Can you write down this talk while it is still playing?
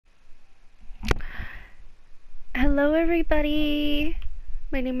Hello everybody!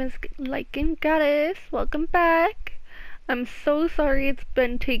 My name is Lycan Goddess. Welcome back! I'm so sorry it's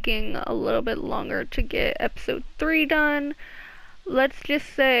been taking a little bit longer to get episode 3 done. Let's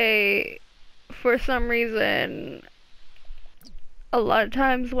just say, for some reason, a lot of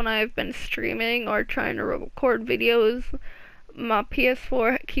times when I've been streaming or trying to record videos, my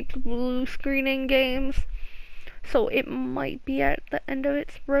PS4 keeps blue screening games, so it might be at the end of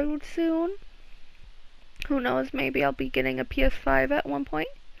its road soon. Who knows, maybe I'll be getting a PS5 at one point,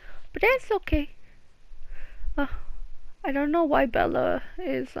 but that's okay. I don't know why Bella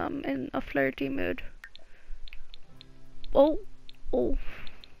is in a flirty mood. Oh.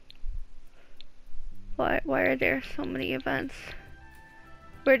 Why are there so many events?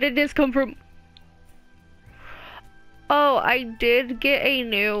 Where did this come from? Oh, I did get a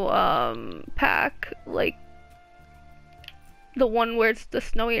new pack, like the one where it's the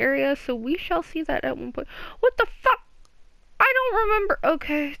snowy area, so we shall see that at one point. What the fuck? I don't remember.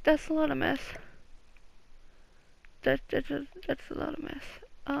 Okay, that's a lot of mess. That's a lot of mess.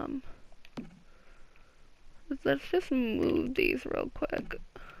 Let's just move these real quick.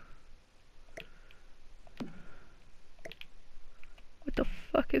 What the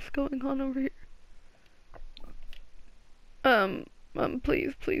fuck is going on over here?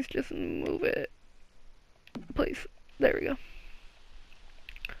 Please just move it. Please. There we go.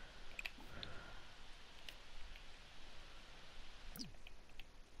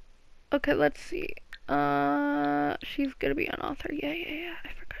 Okay, let's see. She's gonna be an author. Yeah, I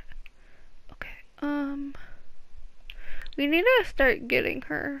forgot. Okay, we need to start getting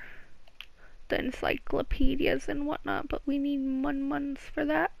her the encyclopedias and whatnot, but we need months for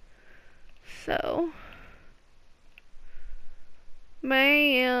that. So,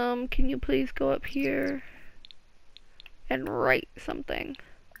 ma'am, can you please go up here and write something?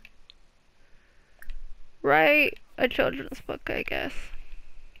 Write a children's book, I guess.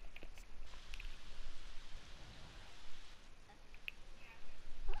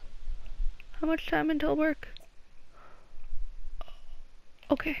 How much time until work?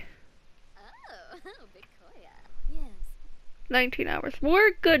 Okay. Oh, Bikoya. Yes. 19 hours.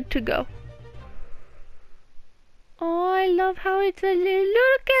 We're good to go. Oh, I love how it's a little,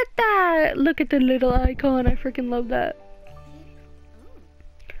 look at that! Look at the little icon, I freaking love that.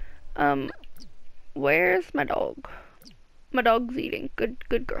 Where's my dog? My dog's eating.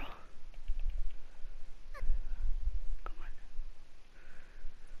 Good girl. Come on.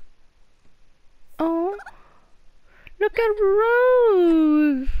 Oh, look at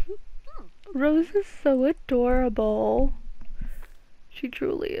Rose! Rose is so adorable. She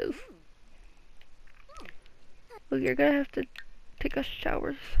truly is. Well, you're gonna have to take a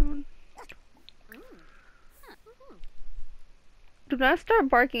shower soon. Do not start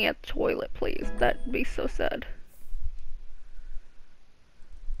barking at the toilet, please. That'd be so sad.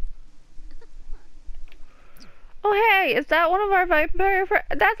 Oh hey, is that one of our vampire friends?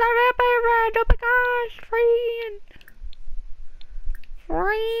 That's our vampire friend! Oh my gosh,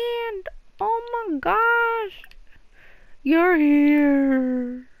 friend! Oh my gosh! You're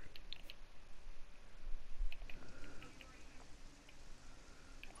here!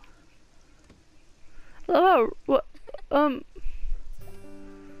 Oh, what?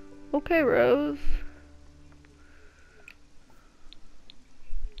 Okay, Rose.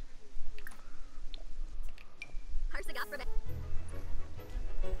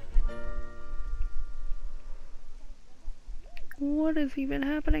 What is even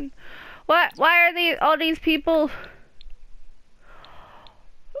happening? What? Why are all these people?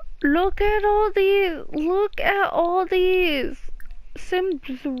 Look at all these.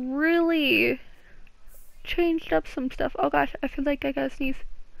 Sims really changed up some stuff. Oh gosh, I feel like I gotta sneeze.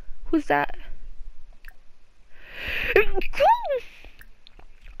 Who's that?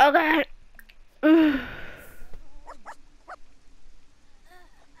 Oh god.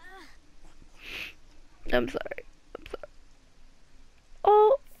 I'm sorry.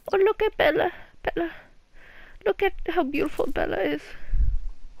 Oh, look at Bella. Look at how beautiful Bella is.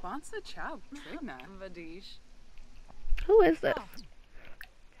 Who is this?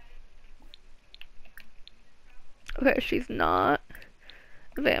 Okay, she's not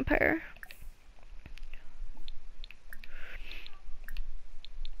a vampire.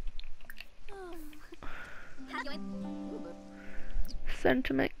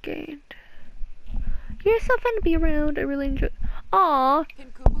 Sentiment gained. You're so fun to be around. I really enjoy. Aw,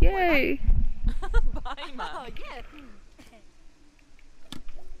 yay.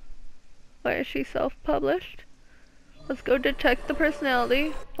 Why is she self-published? Let's go detect the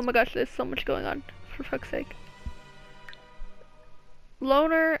personality. Oh my gosh, there's so much going on. For fuck's sake.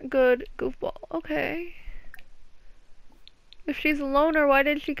 Loner, good, goofball. Okay. If she's a loner, why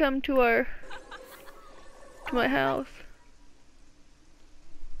did she come to my house?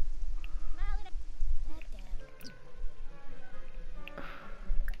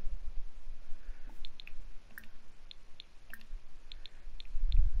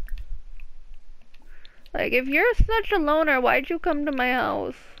 Like, if you're such a loner, why'd you come to my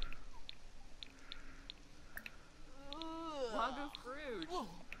house? Waga Fruit.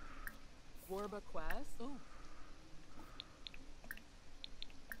 Vorba Quest.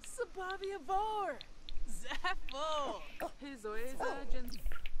 Sabavia Vor. Zepho. His oeza Jens.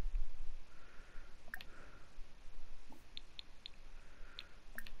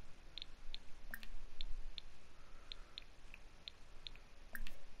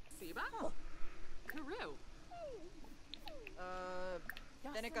 Siba? Karu.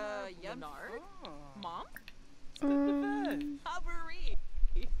 Denica Leonard? Mom? Um, Habari.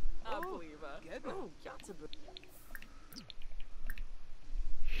 Abliva. Oh, Yatsabu.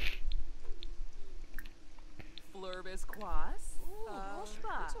 Flurbis Quas?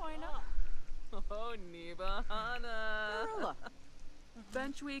 Hoshba. Oh, Niba Hana.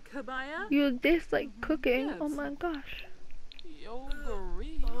 Benchweek Kabaya? you dislike cooking? Oh my gosh.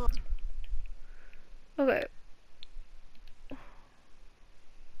 Yogari. Okay.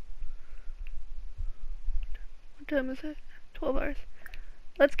 What time is it? 12 hours.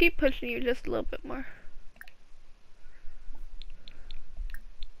 Let's keep pushing you just a little bit more.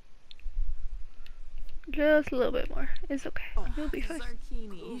 Just a little bit more. It's okay. You'll be fine.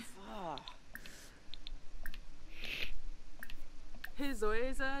 Zarkini. His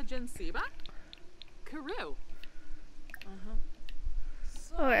oeza Jensiba? Karu.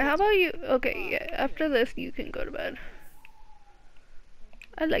 Alright, how about you? Okay, yeah, after this, you can go to bed.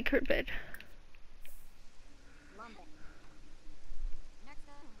 I like her bed.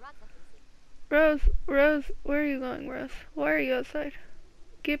 Rose, where are you going, Rose? Why are you outside?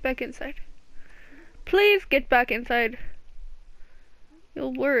 Get back inside. Please get back inside.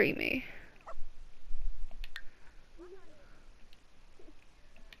 You'll worry me.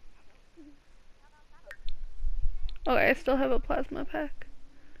 Okay, I still have a plasma pack.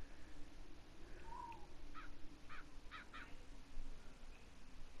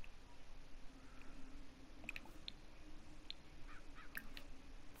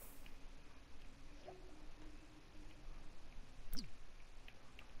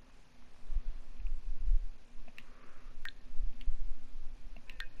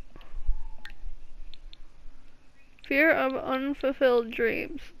 Fear of unfulfilled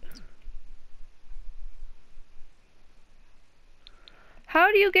dreams.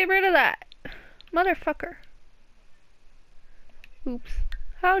 How do you get rid of that? Motherfucker. Oops.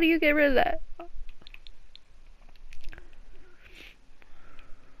 How do you get rid of that?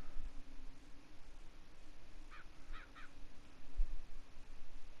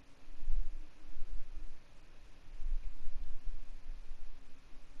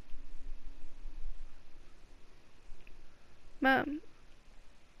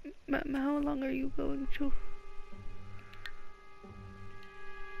 Ma'am, how long are you going to?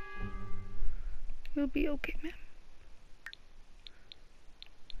 You'll be okay, ma'am.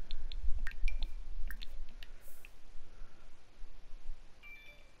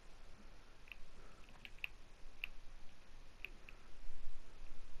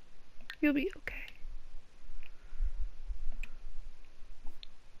 You'll be okay.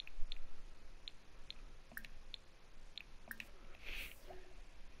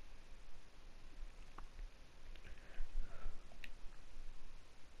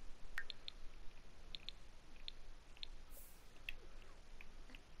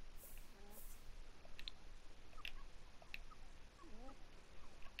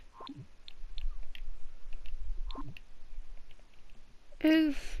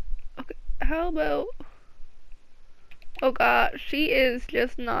 Okay, how about, oh god, she is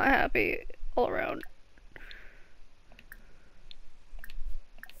just not happy all around.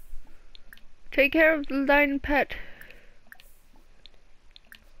 Take care of the dying pet.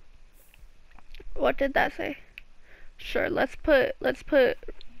 What did that say? Sure, let's put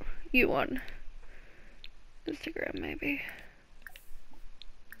you on Instagram maybe.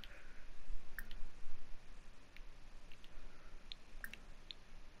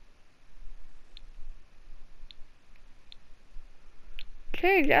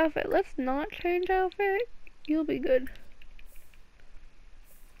 Change outfit. Let's not change outfit. You'll be good.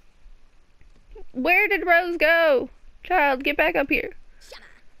 Where did Rose go? Child, get back up here.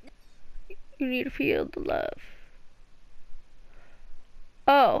 You need to feel the love.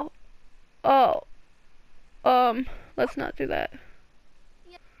 Oh. Oh. Let's not do that.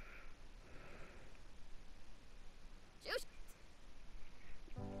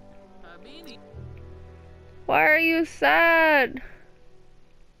 Why are you sad?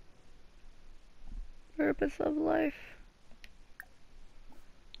 Purpose of life.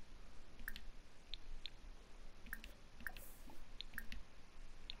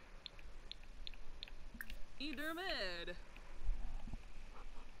 Either mid.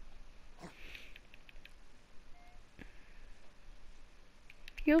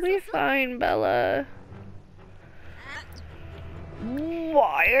 You'll be fine, Bella.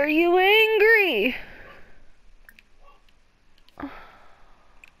 Why are you angry?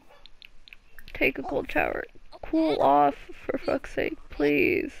 Take a cold shower. Cool off, for fuck's sake,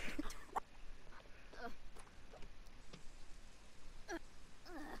 please.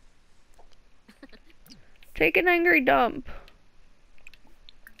 Take an angry dump.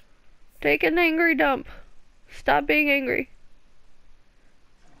 Take an angry dump. Stop being angry.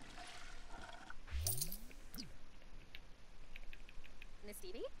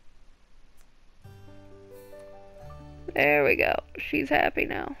 There we go. She's happy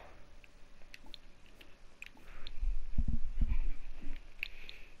now.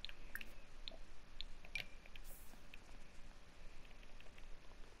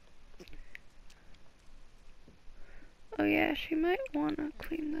 Oh yeah, she might want to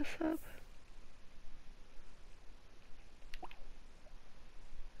clean this up.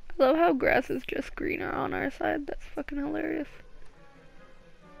 I love how grass is just greener on our side. That's fucking hilarious.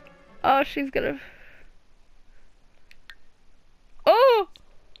 Oh, she's gonna... Oh!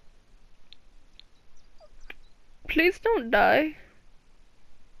 Please don't die.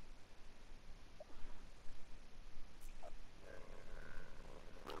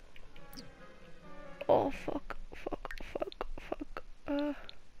 Oh, fuck, fuck, fuck, fuck.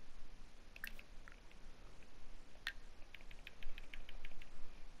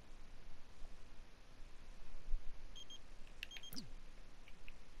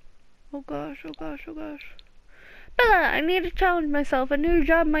 Oh gosh, oh gosh, oh gosh. Bella, I need to challenge myself. A new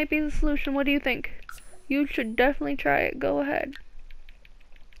job might be the solution. What do you think? You should definitely try it. Go ahead.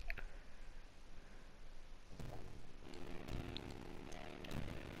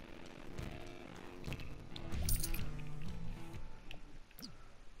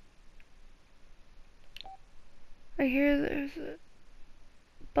 I hear there's a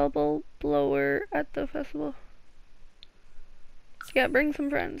bubble blower at the festival. Yeah, bring some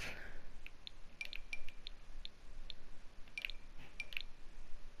friends.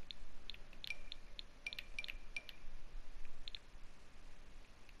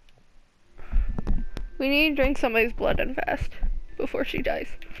 We need to drink somebody's blood and fast before she dies.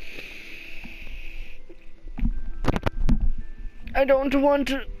 I don't want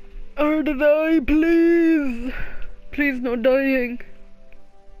her to die, please. Please, no dying.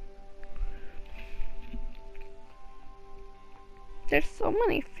 There's so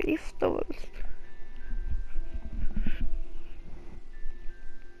many festivals.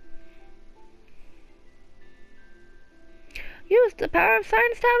 Use the power of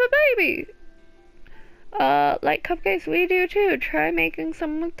science to have a baby. Like cupcakes, we do too. Try making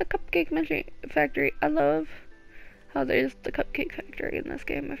some with the cupcake machine factory. I love how there's the cupcake factory in this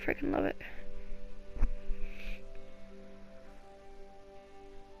game. I freaking love it.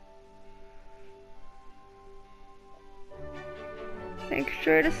 Make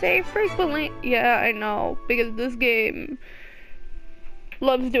sure to save frequently. Yeah, I know, because this game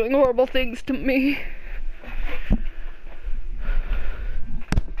loves doing horrible things to me. Okay.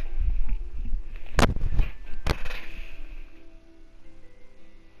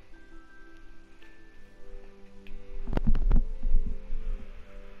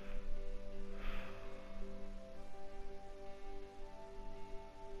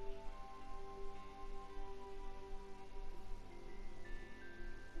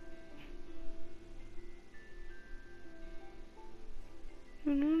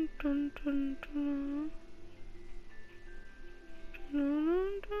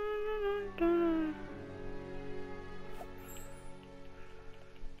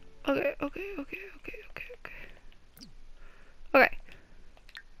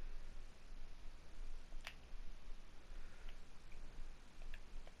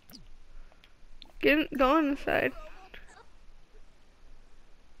 Go inside.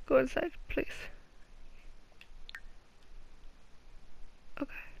 Go inside, please.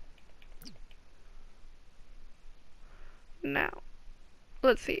 Okay. Now,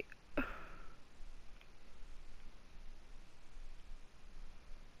 let's see. Oh,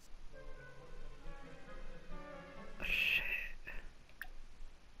 shit.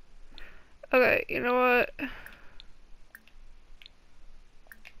 Okay, you know what?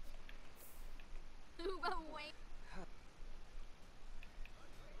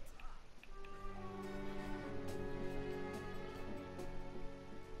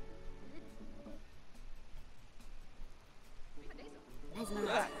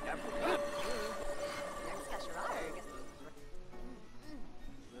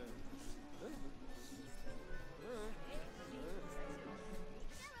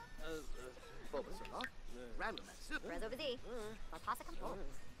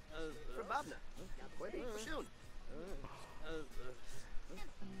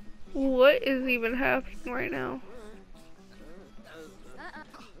 What is even happening right now?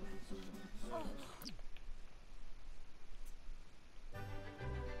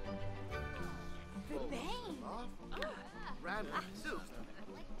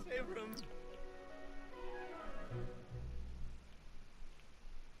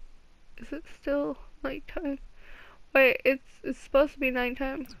 Is it still nighttime? Wait, it's supposed to be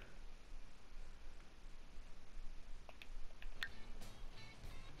nighttime.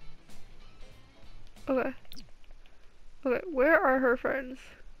 Okay. Okay, where are her friends?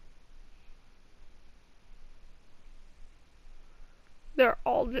 They're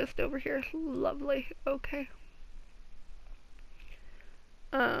all just over here. Lovely. Okay.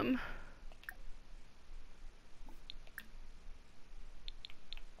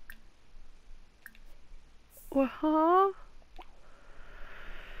 Well, huh?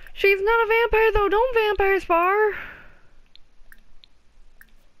 She's not a vampire though. Don't vampire spar.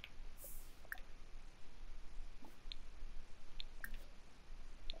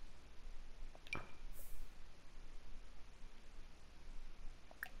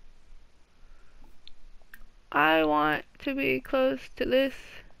 I want to be close to this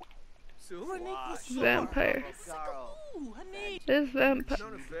vampire. This vampire.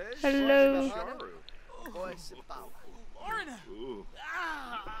 Hello.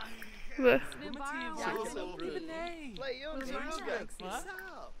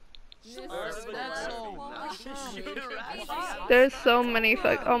 There's so many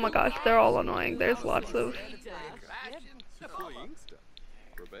oh my gosh, they're all annoying. There's lots of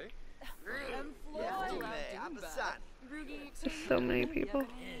there's so many people.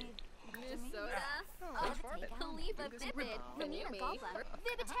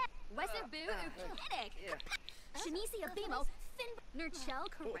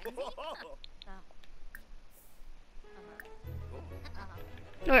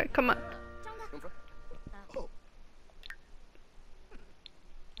 Okay, come on.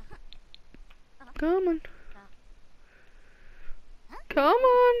 Come on. Come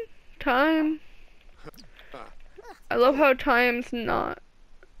on. Time. I love how time's not.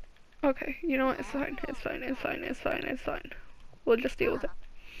 Okay, you know what? It's fine. It's fine. It's fine. It's fine. It's fine. We'll just deal with it.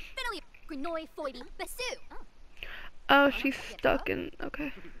 Oh, she's stuck in.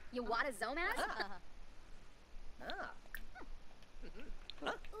 Okay. You want a Zomas?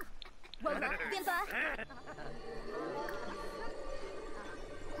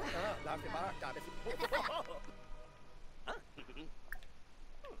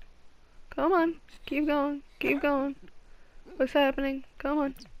 Come on. Keep going. Keep going. What's happening? Come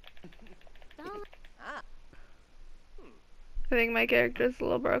on. I think my character's a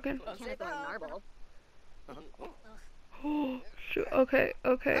little broken. Oh, shoot. Okay,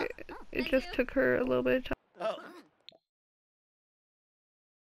 okay. It just took her a little bit of time.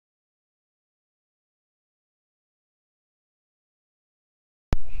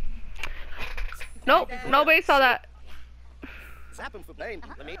 Nope, nobody saw that.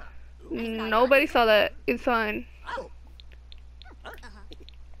 Nobody saw that. It's fine.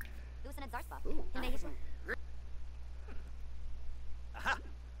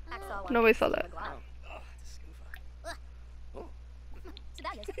 Nobody saw that.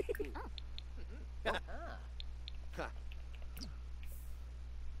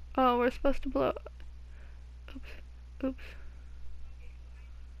 Oh, we're supposed to blow. Oops. Oops.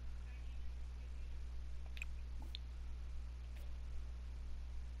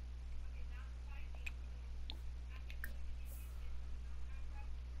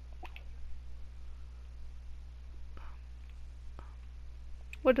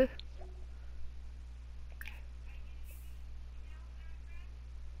 What the?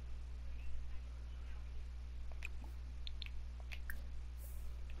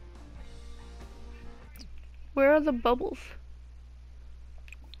 Where are the bubbles?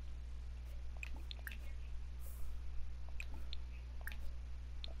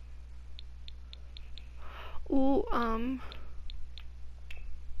 Ooh,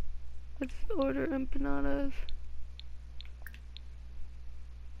 let's order empanadas.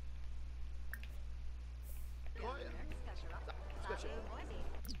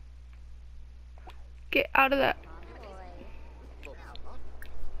 Get out of that.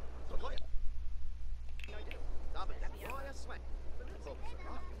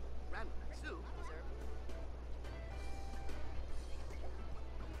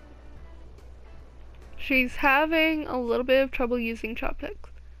 She's having a little bit of trouble using chopsticks.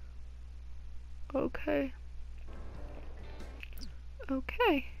 Okay.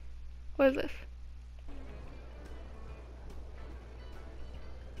 Okay. What is this?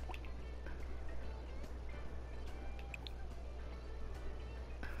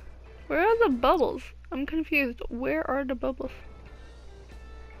 Where are the bubbles? I'm confused. Where are the bubbles?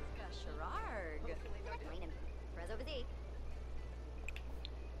 Shararg. Press over Z.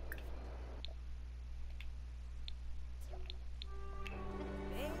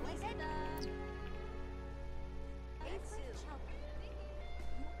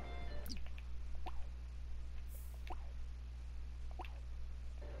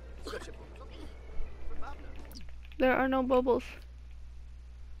 There are no bubbles.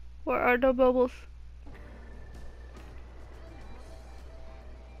 Where are the bubbles?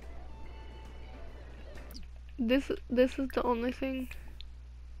 This is the only thing.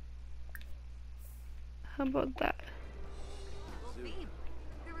 How about that?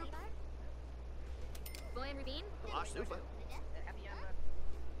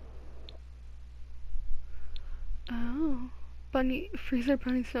 Oh. Bunny freezer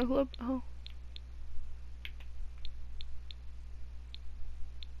bunny snow globe. Oh.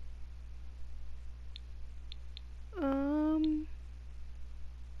 Um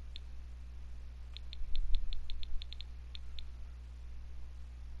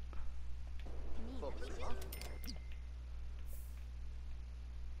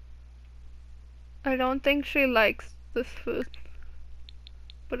I don't think she likes this food,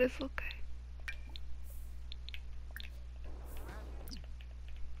 but it's okay.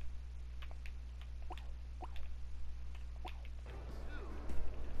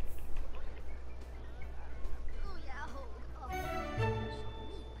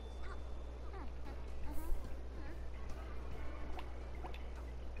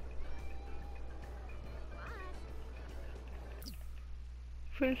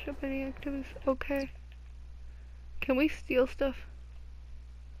 Finish up any activities. Okay. Can we steal stuff?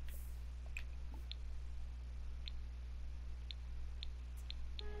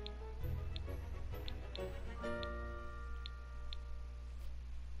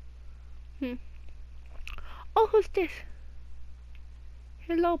 Oh, who's this?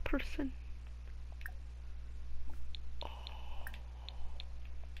 Hello, person.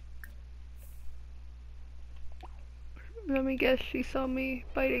 Let me guess, she saw me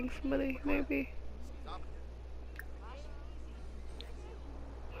biting somebody, maybe.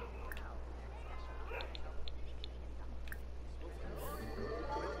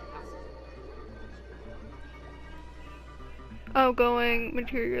 Outgoing,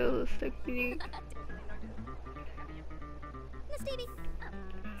 materialistic, unique.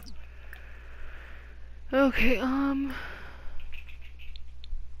 Okay,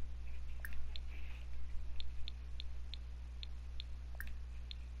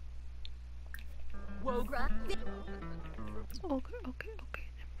 Wogra. okay,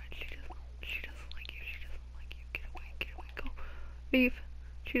 never mind. She doesn't like you. She doesn't like you. Get away, go. Leave.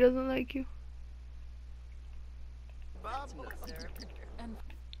 She doesn't like you. And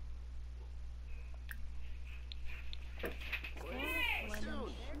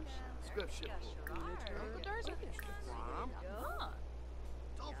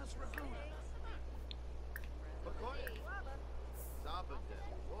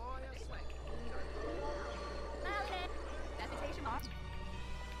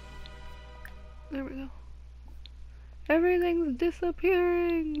There we go. Everything's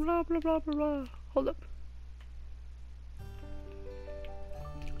disappearing. Blah blah blah blah blah. Hold up.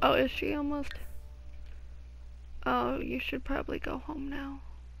 Oh, is she almost? Oh, you should probably go home now.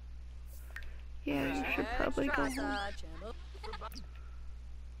 Yeah, you should probably go home.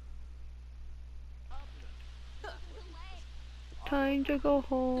 Time to go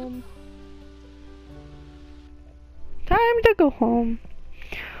home. Time to go home.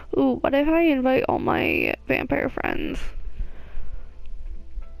 Ooh, what if I invite all my vampire friends?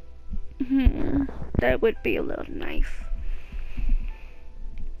 That would be a little nice.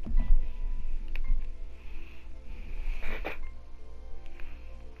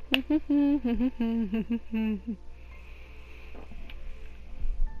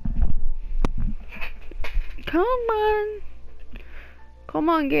 Come on. Come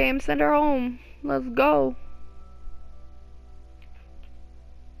on, game. Send her home. Let's go.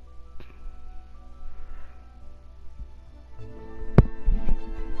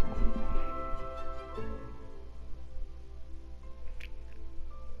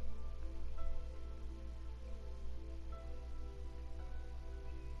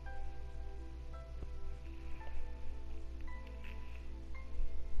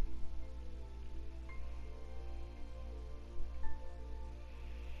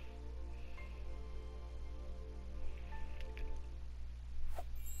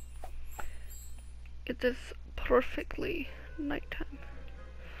 It is perfectly nighttime.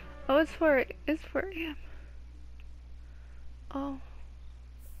 Oh, it's 4 a.m. Oh.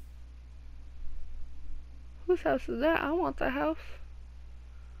 Whose house is that? I want the house.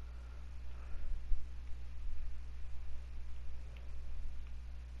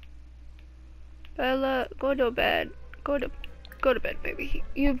 Bella, go to bed. Go to bed, baby.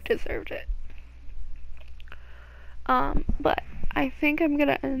 You've deserved it. But I think I'm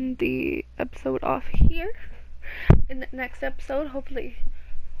gonna end the episode off here. In the next episode, hopefully,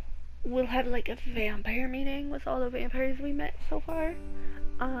 we'll have like a vampire meeting with all the vampires we met so far.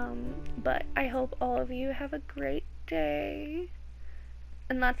 But I hope all of you have a great day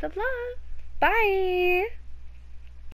and lots of love. Bye!